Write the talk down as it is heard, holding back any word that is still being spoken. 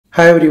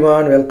Hi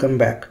everyone, welcome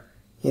back.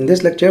 In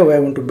this lecture we are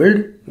going to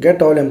build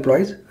get all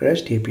employees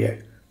REST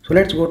API. So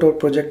let's go to our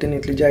project in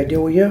IntelliJ IDEA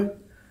over here.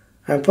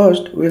 And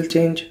first we'll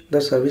change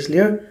the service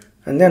layer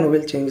and then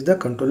we'll change the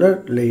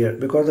controller layer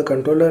because the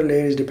controller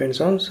layer depends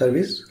on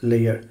service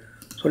layer.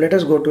 So let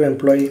us go to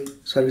employee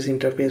service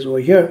interface over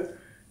here,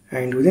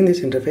 and within this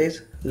interface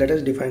let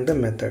us define the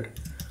method.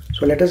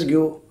 So let us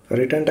give a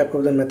return type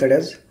of the method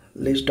as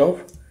list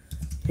of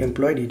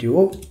employee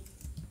DTO.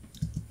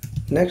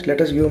 Next,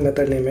 let us give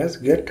method name as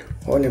get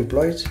all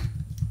employees.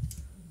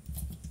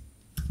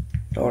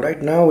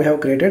 Alright, now we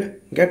have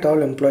created get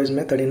all employees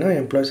method in our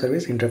employee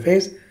service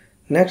interface.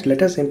 Next,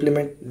 let us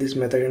implement this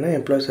method in our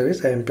employee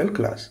service IMPL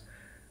class.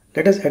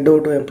 Let us head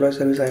over to employee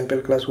service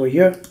IMPL class over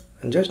here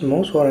and just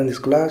mouse over on this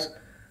class.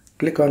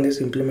 Click on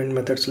this implement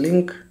methods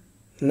link.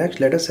 Next,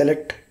 let us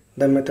select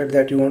the method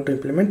that you want to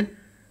implement.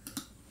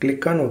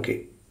 Click on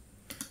OK.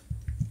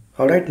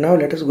 Alright, now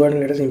let us go ahead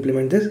and let us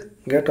implement this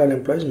get all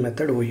employees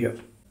method over here.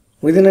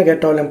 Within a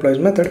get all employees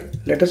method,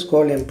 let us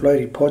call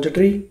employee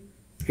repository.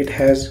 It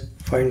has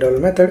find all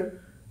method.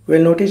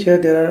 We'll notice here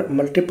there are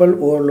multiple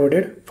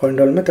overloaded find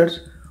all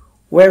methods.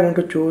 Where I want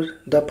to choose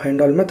the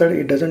find all method,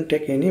 it doesn't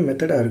take any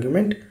method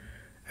argument,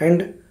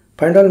 and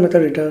find all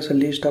method returns a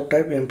list of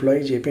type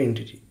employee JP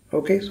entity.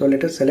 Okay, so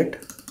let us select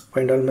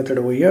find all method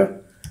over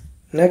here.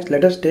 Next,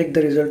 let us take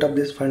the result of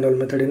this find all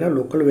method in a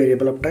local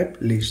variable of type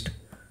list.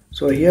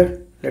 So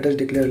here let us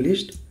declare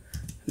list.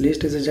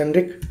 List is a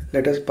generic.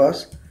 Let us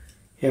pass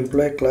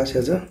employee class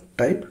as a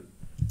type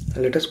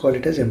and let us call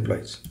it as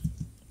employees.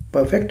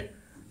 Perfect.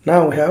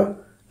 Now we have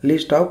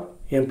list of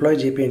employee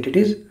JP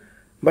entities,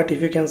 but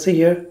if you can see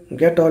here,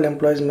 get all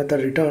employees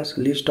method returns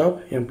list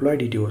of employee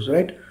DTOs,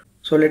 right?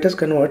 So let us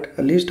convert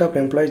a list of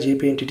employee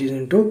JP entities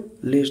into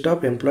list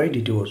of employee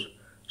DTOs.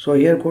 So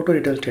here go to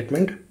return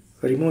statement,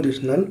 remove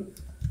this null,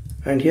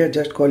 and here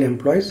just call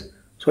employees.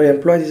 So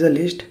employees is a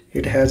list.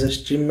 It has a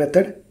stream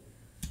method,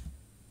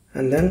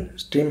 and then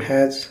stream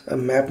has a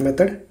map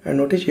method, and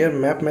notice here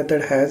map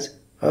method has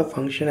a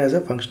function as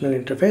a functional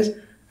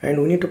interface, and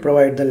we need to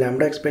provide the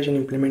lambda expression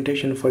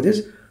implementation for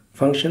this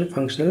functional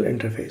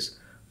interface.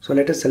 So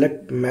let us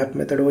select map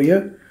method over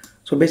here.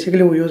 So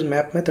basically we use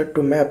map method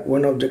to map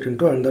one object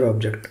into another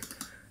object,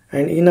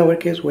 and in our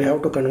case we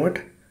have to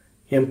convert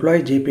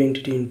employee JP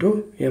entity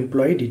into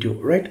employee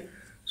DTO, right?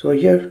 So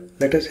here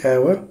let us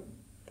have a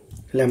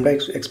lambda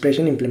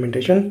expression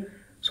implementation.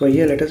 So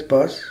here let us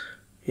pass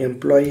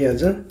employee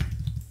as a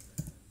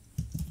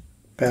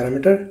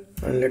parameter,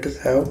 and let us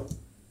have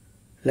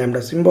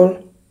lambda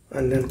symbol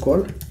and then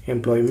call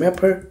employee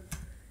mapper.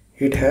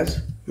 It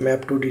has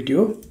map to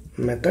DTO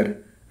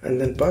method and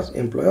then pass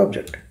employee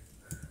object.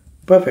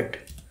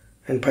 Perfect.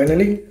 And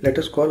finally let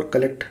us call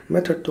collect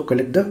method to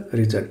collect the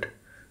result.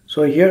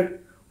 So here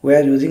we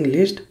are using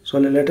list, so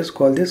let us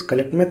call this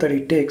collect method.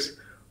 It takes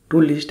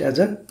to list as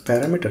a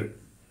parameter.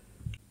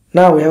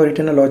 Now we have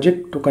written a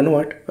logic to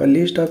convert a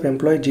list of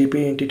employee JP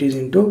entities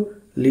into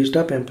list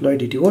of employee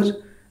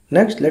DTOs.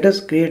 Next, let us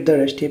create the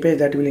REST API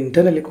that will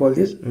internally call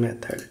this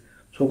method.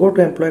 So go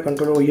to employee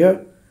controller over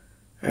here,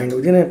 and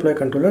within employee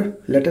controller,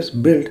 let us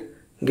build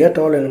get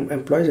all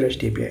employees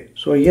REST API.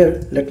 So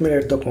here, let me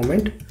write the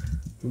comment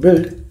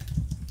build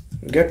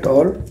get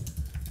all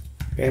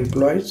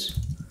employees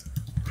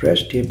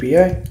REST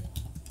API.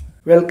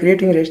 Well,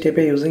 creating REST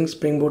API using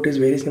Spring Boot is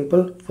very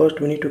simple. First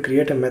we need to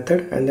create a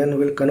method, and then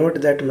we'll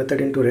convert that method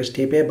into REST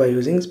API by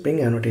using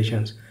Spring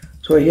annotations.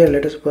 So here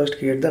let us first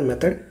create the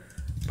method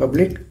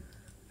public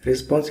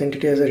response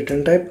entity as a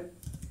return type.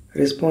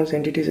 Response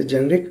entity is a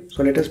generic,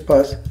 so let us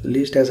pass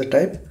list as a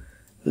type.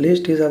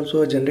 List is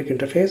also a generic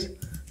interface.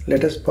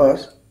 Let us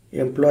pass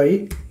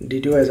employee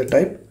DTO as a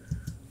type,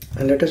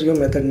 and let us give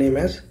method name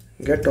as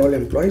get all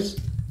employees.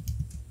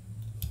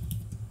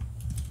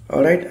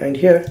 Alright, and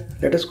here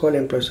let us call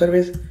employee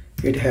service.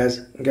 It has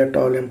get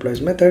all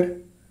employees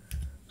method.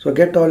 So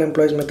get all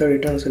employees method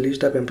returns a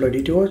list of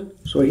employee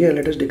DTOs. So here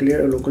let us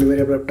declare a local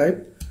variable of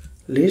type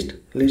list.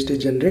 List is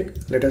generic.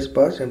 Let us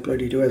pass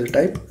employee DTO as a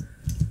type,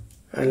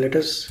 and let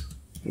us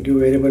give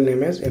variable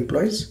name as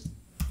employees.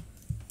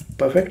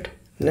 Perfect.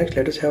 Next,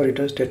 let us have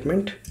return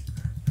statement,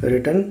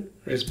 return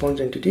response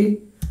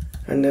entity,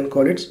 and then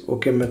call its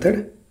OK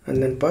method,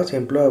 and then pass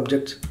employee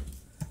objects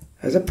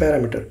as a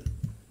parameter.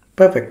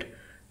 Perfect.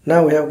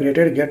 Now we have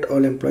created get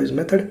all employees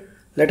method.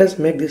 Let us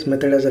make this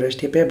method as a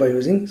REST API by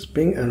using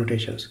Spring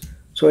annotations.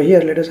 So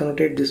here let us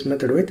annotate this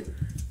method with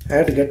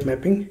add get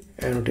mapping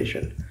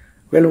annotation.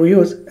 Well, we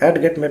use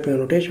add get mapping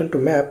annotation to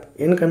map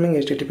incoming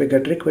HTTP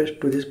GET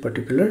request to this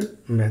particular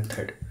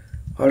method.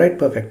 Alright,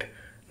 perfect.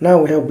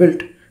 Now we have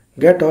built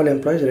get all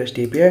employees REST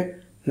API.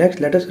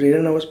 Next, let us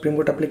rerun our Spring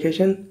Boot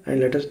application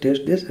and let us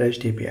test this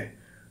REST API.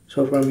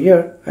 So from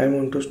here I am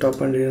going to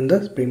stop and rerun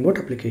the Spring Boot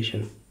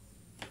application.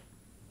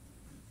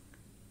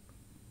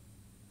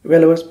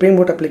 Well, our Spring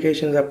Boot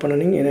application is up and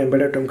running in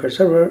embedded Tomcat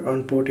server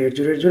on port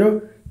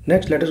 8080.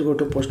 Next, let us go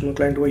to Postman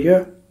client over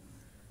here,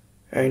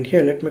 and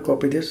here let me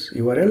copy this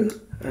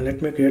URL and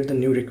let me create the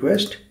new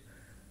request.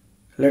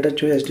 Let us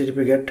choose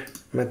HTTP GET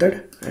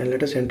method and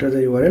let us enter the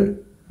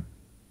URL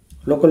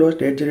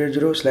localhost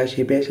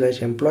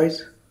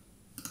 8080/API/employees.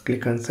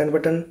 Click on send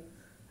button,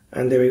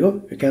 and there we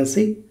go. You can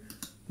see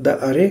the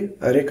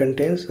array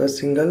contains a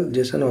single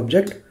JSON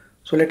object.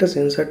 So let us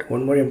insert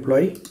one more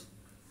employee.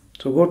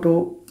 So go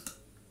to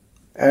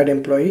add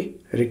employee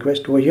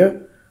request over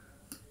here,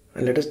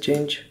 and let us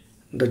change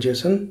the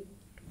JSON.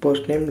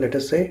 Post name, let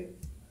us say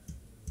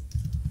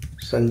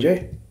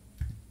Sanjay.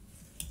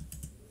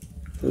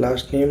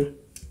 Last name,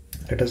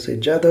 let us say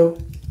Jadhav.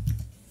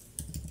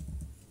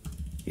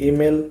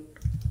 Email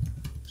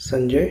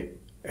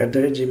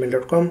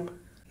sanjay@gmail.com.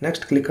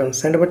 Next, click on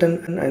send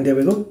button, and there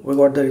we go. We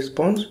got the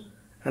response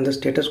and the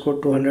status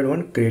code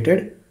 201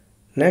 created.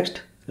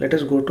 Next, let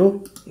us go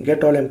to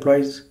get all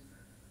employees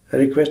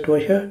request over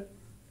here,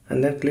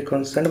 and then click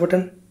on send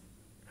button,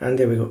 and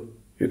there we go.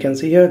 You can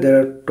see here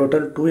there are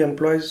total 2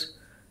 employees,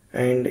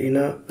 and in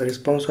a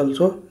response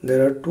also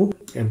there are 2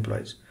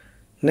 employees.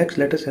 Next,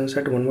 let us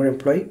insert one more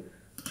employee.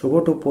 So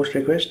go to post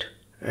request,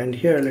 and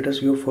here let us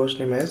give first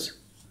name as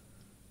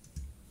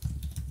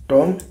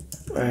Tom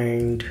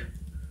and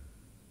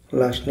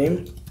last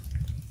name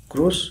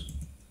Cruz.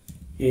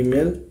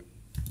 Email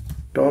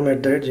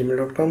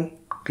tom@gmail.com.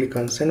 Click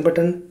on send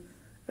button,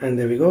 and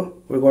there we go.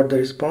 We got the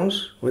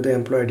response with the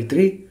employee ID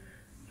 3.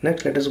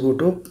 Next, let us go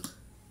to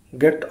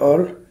get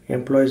all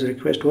employees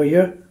request over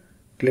here.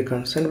 Click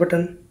on send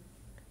button,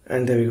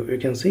 and there we go. You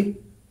can see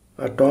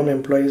a Tom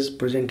employee is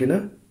present in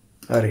a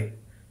array.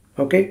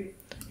 Okay,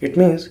 it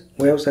means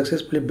we have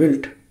successfully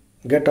built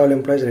get all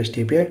employees REST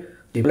API.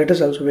 Let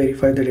us also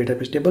verify the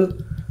database table.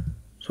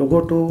 So go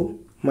to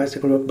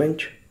MySQL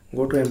Workbench,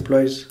 go to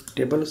employees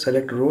table,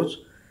 select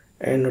rows,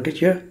 and notice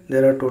here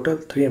there are total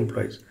 3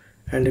 employees.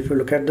 And if you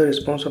look at the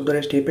response of the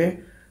REST API,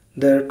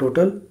 there are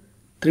total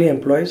 3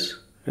 employees,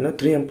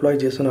 3 employee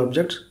JSON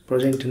objects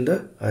present in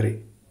the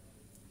array.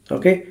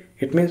 Okay,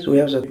 it means we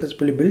have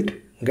successfully built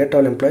get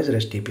all employees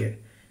REST API.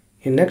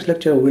 In next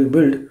lecture, we will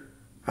build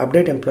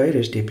update employee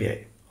REST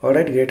API.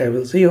 Alright, great. I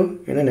will see you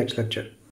in the next lecture.